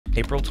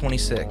April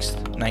 26,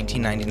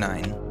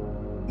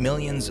 1999.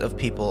 Millions of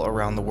people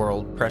around the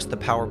world pressed the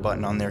power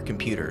button on their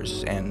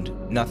computers, and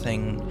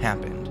nothing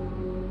happened.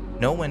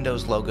 No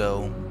Windows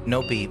logo,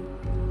 no beep,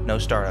 no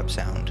startup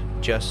sound,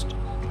 just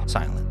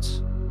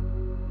silence.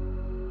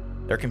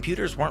 Their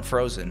computers weren't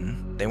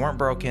frozen, they weren't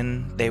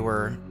broken, they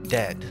were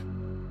dead.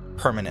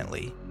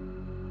 Permanently.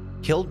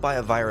 Killed by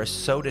a virus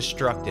so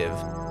destructive,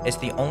 it's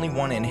the only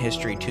one in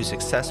history to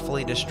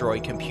successfully destroy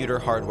computer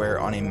hardware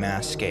on a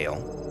mass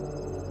scale.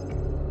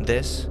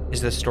 This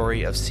is the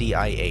story of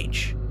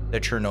CIH,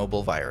 the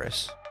Chernobyl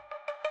virus.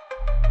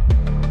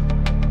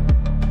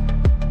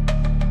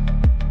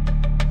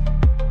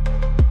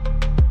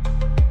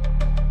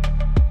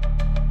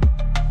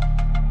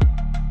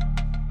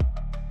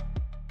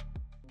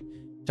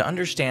 To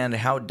understand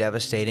how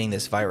devastating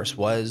this virus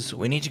was,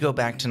 we need to go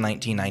back to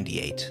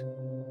 1998.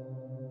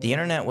 The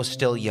internet was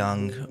still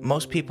young,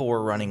 most people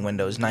were running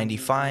Windows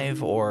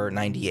 95 or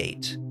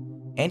 98.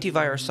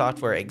 Antivirus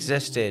software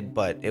existed,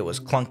 but it was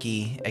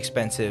clunky,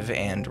 expensive,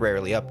 and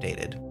rarely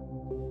updated.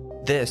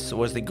 This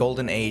was the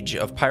golden age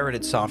of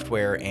pirated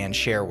software and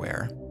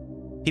shareware.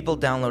 People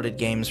downloaded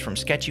games from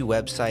sketchy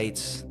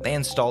websites, they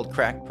installed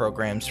cracked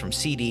programs from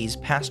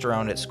CDs passed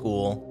around at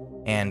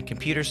school, and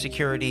computer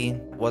security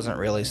wasn't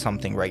really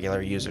something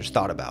regular users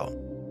thought about.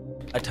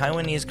 A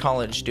Taiwanese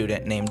college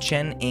student named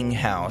Chen Ing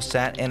Hao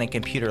sat in a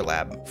computer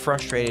lab,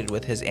 frustrated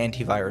with his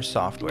antivirus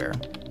software.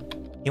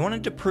 He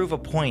wanted to prove a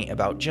point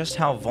about just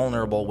how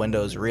vulnerable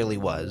Windows really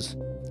was.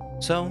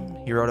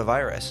 So he wrote a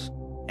virus,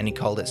 and he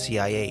called it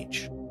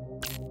CIH.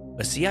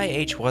 But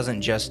CIH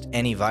wasn't just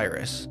any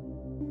virus.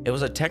 It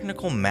was a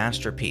technical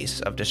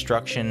masterpiece of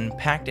destruction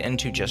packed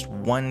into just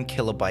 1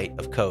 kilobyte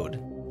of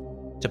code.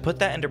 To put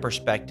that into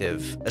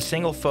perspective, a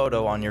single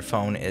photo on your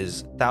phone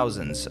is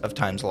thousands of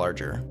times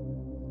larger.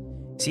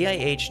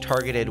 CIH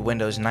targeted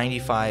Windows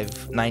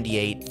 95,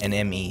 98,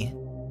 and ME,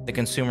 the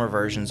consumer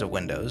versions of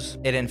Windows.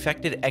 It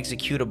infected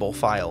executable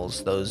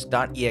files, those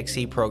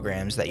 .exe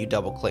programs that you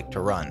double-click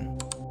to run.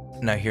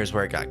 Now here's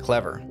where it got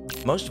clever.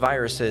 Most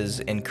viruses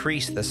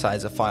increase the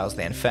size of files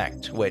they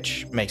infect,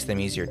 which makes them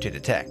easier to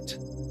detect.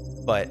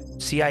 But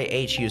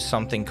CIH used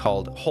something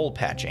called hole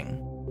patching.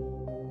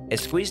 It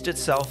squeezed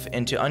itself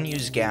into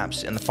unused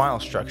gaps in the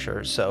file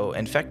structure, so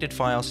infected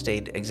files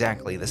stayed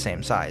exactly the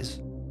same size.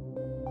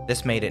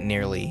 This made it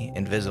nearly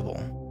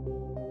invisible.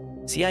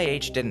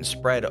 CIH didn't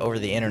spread over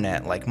the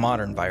internet like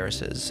modern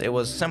viruses, it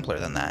was simpler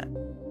than that.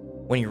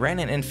 When you ran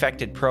an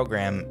infected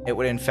program, it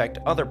would infect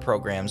other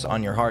programs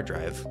on your hard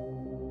drive.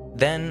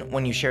 Then,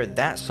 when you shared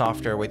that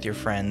software with your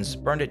friends,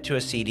 burned it to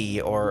a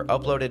CD, or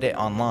uploaded it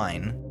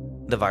online,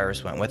 the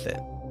virus went with it.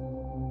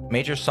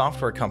 Major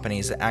software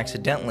companies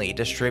accidentally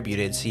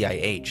distributed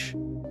CIH.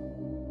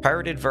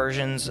 Pirated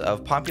versions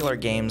of popular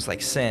games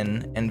like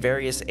Sin and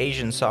various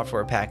Asian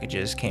software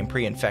packages came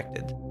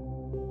pre-infected.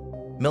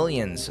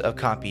 Millions of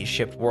copies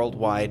shipped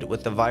worldwide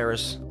with the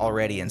virus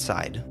already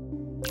inside.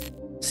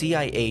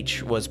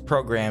 CIH was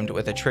programmed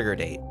with a trigger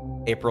date,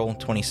 April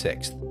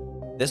 26th.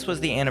 This was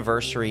the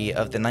anniversary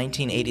of the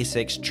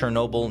 1986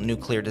 Chernobyl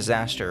nuclear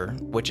disaster,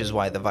 which is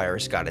why the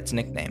virus got its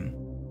nickname.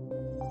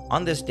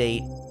 On this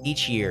date,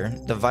 each year,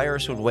 the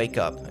virus would wake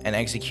up and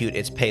execute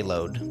its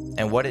payload,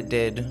 and what it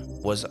did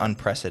was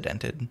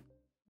unprecedented.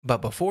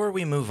 But before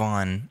we move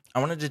on, I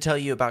wanted to tell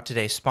you about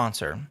today's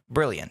sponsor,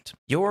 Brilliant.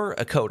 You're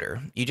a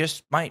coder, you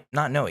just might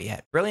not know it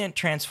yet. Brilliant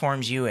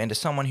transforms you into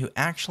someone who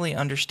actually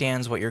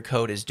understands what your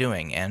code is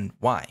doing and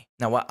why.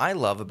 Now, what I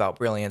love about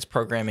Brilliant's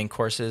programming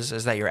courses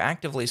is that you're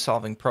actively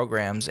solving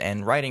programs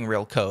and writing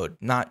real code,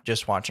 not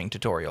just watching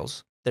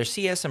tutorials. Their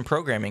CS and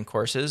programming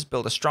courses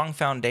build a strong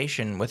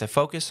foundation with a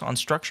focus on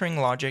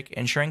structuring logic,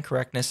 ensuring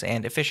correctness,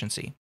 and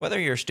efficiency. Whether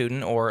you're a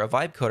student or a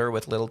vibe coder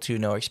with little to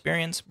no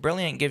experience,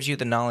 Brilliant gives you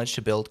the knowledge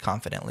to build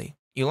confidently.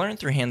 You learn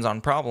through hands-on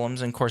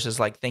problems in courses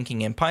like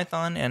Thinking in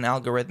Python and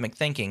Algorithmic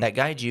Thinking that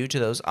guide you to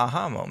those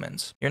aha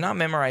moments. You're not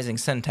memorizing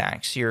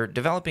syntax, you're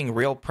developing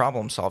real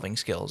problem-solving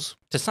skills.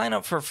 To sign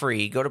up for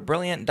free, go to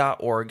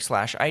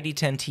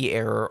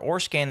brilliant.org/ID10TError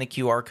or scan the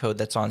QR code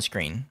that's on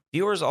screen.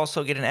 Viewers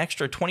also get an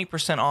extra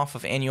 20% off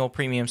of annual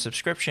premium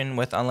subscription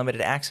with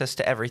unlimited access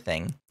to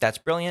everything. That's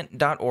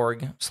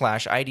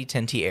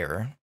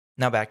brilliant.org/ID10TError.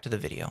 Now back to the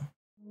video.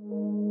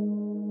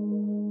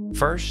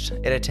 First,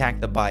 it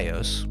attacked the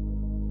BIOS.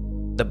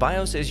 The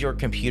BIOS is your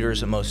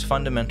computer's most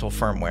fundamental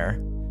firmware,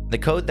 the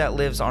code that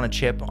lives on a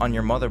chip on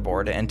your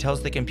motherboard and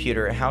tells the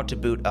computer how to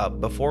boot up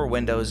before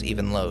Windows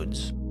even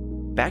loads.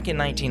 Back in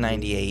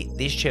 1998,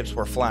 these chips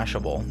were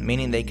flashable,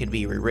 meaning they could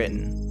be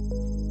rewritten.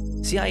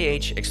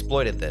 CIH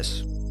exploited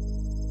this.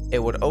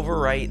 It would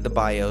overwrite the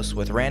BIOS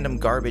with random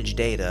garbage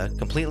data,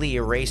 completely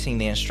erasing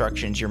the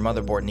instructions your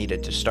motherboard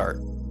needed to start.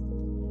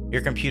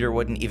 Your computer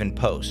wouldn't even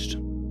post.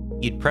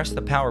 You'd press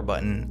the power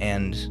button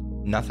and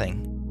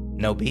nothing.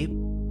 No beep,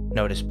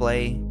 no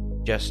display,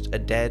 just a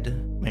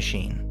dead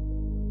machine.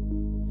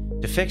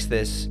 To fix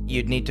this,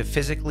 you'd need to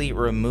physically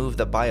remove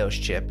the BIOS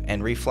chip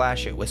and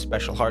reflash it with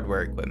special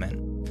hardware equipment.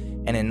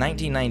 And in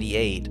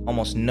 1998,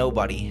 almost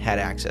nobody had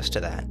access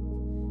to that.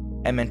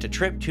 and meant a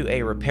trip to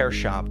a repair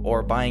shop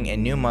or buying a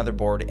new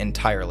motherboard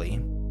entirely.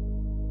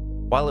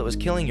 While it was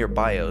killing your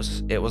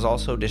BIOS, it was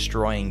also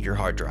destroying your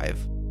hard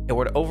drive. It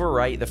would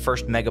overwrite the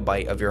first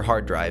megabyte of your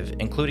hard drive,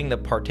 including the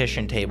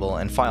partition table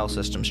and file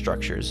system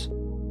structures.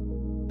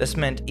 This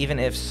meant even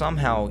if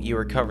somehow you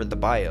recovered the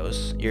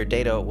BIOS, your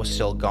data was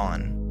still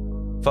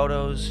gone.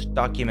 Photos,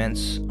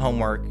 documents,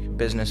 homework,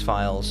 business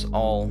files,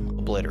 all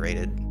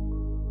obliterated.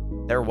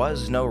 There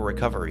was no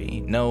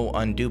recovery, no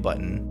undo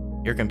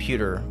button. Your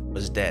computer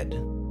was dead.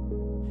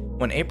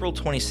 When April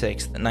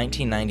 26,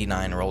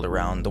 1999 rolled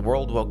around, the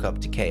world woke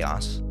up to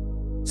chaos.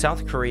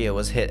 South Korea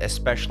was hit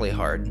especially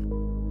hard.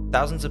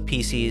 Thousands of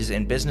PCs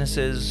in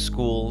businesses,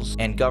 schools,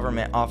 and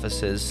government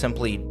offices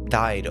simply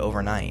died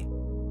overnight.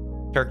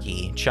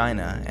 Turkey,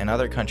 China, and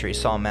other countries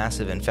saw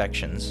massive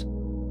infections.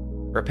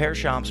 Repair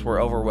shops were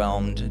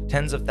overwhelmed,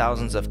 tens of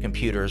thousands of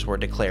computers were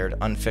declared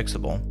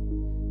unfixable.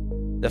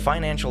 The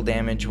financial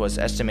damage was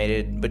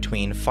estimated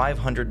between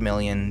 $500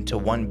 million to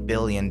 $1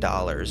 billion in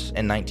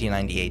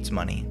 1998's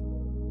money.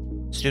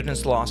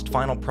 Students lost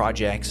final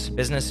projects,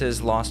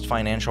 businesses lost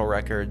financial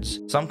records,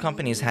 some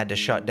companies had to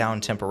shut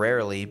down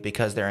temporarily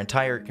because their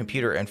entire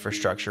computer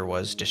infrastructure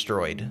was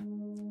destroyed.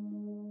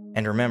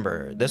 And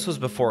remember, this was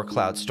before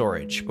cloud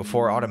storage,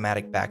 before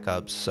automatic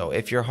backups, so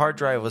if your hard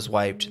drive was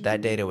wiped,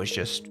 that data was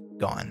just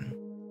gone.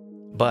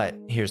 But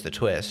here's the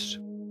twist.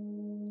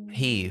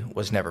 He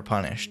was never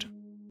punished.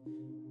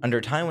 Under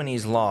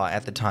Taiwanese law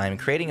at the time,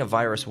 creating a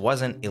virus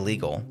wasn't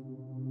illegal.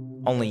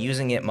 Only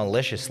using it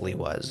maliciously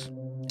was.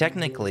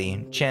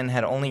 Technically, Chen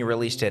had only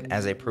released it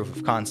as a proof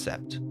of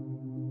concept.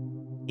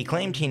 He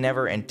claimed he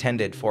never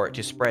intended for it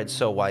to spread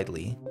so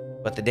widely,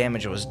 but the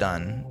damage was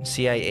done.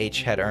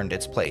 CIH had earned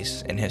its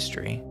place in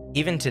history.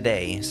 Even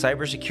today,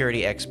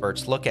 cybersecurity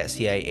experts look at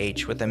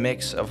CIH with a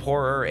mix of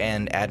horror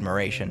and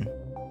admiration.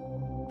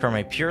 From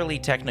a purely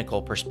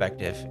technical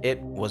perspective, it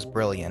was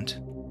brilliant.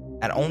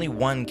 At only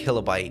 1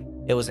 kilobyte,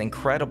 it was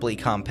incredibly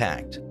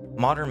compact.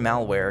 Modern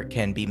malware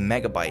can be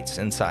megabytes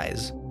in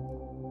size.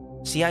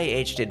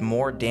 CIH did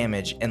more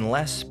damage in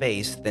less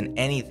space than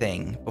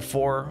anything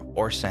before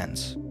or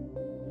since.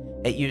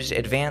 It used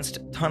advanced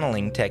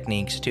tunneling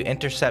techniques to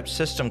intercept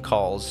system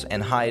calls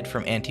and hide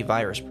from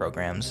antivirus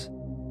programs.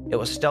 It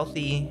was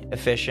stealthy,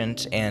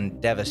 efficient,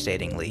 and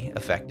devastatingly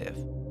effective.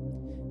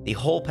 The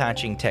hole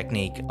patching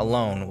technique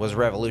alone was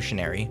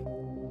revolutionary,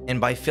 and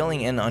by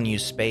filling in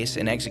unused space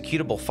in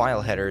executable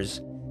file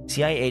headers,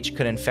 CIH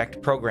could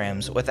infect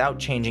programs without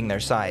changing their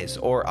size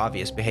or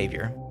obvious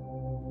behavior.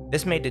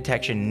 This made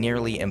detection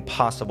nearly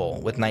impossible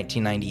with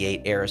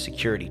 1998-era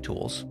security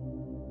tools.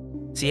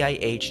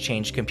 CIH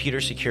changed computer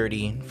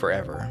security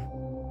forever.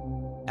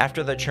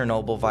 After the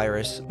Chernobyl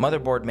virus,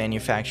 motherboard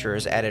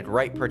manufacturers added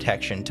write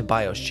protection to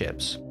BIOS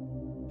chips.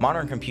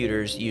 Modern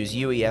computers use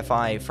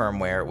UEFI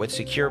firmware with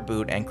secure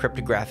boot and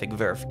cryptographic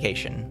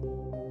verification.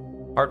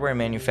 Hardware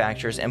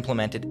manufacturers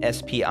implemented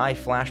SPI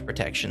flash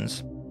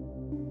protections.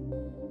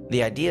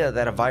 The idea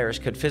that a virus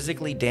could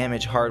physically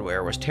damage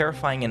hardware was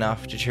terrifying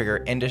enough to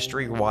trigger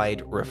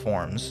industry-wide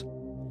reforms.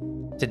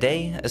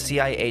 Today, a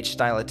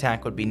CIH-style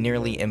attack would be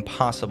nearly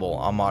impossible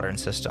on modern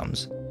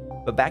systems,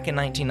 but back in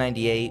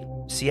 1998,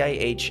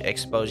 CIH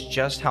exposed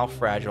just how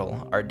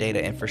fragile our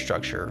data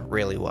infrastructure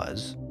really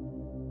was.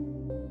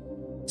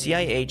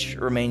 CIH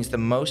remains the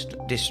most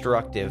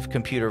destructive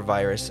computer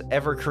virus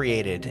ever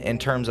created in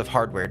terms of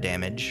hardware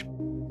damage.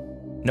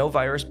 No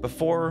virus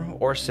before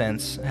or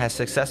since has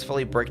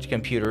successfully bricked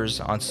computers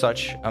on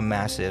such a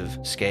massive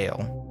scale.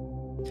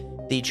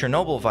 The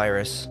Chernobyl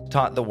virus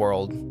taught the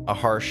world a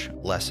harsh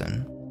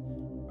lesson.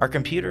 Our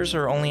computers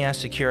are only as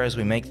secure as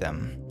we make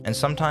them, and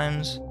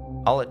sometimes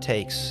all it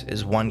takes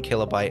is 1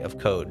 kilobyte of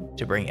code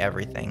to bring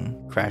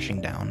everything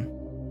crashing down.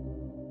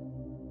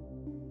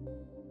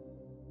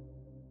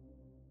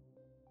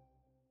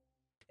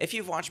 If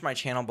you've watched my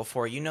channel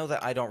before, you know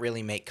that I don't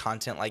really make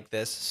content like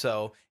this,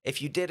 so if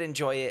you did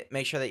enjoy it,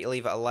 make sure that you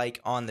leave a like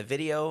on the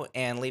video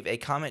and leave a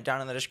comment down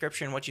in the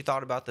description what you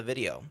thought about the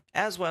video,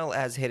 as well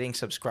as hitting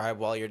subscribe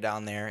while you're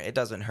down there. It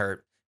doesn't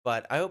hurt,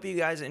 but I hope you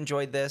guys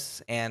enjoyed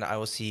this, and I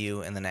will see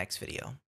you in the next video.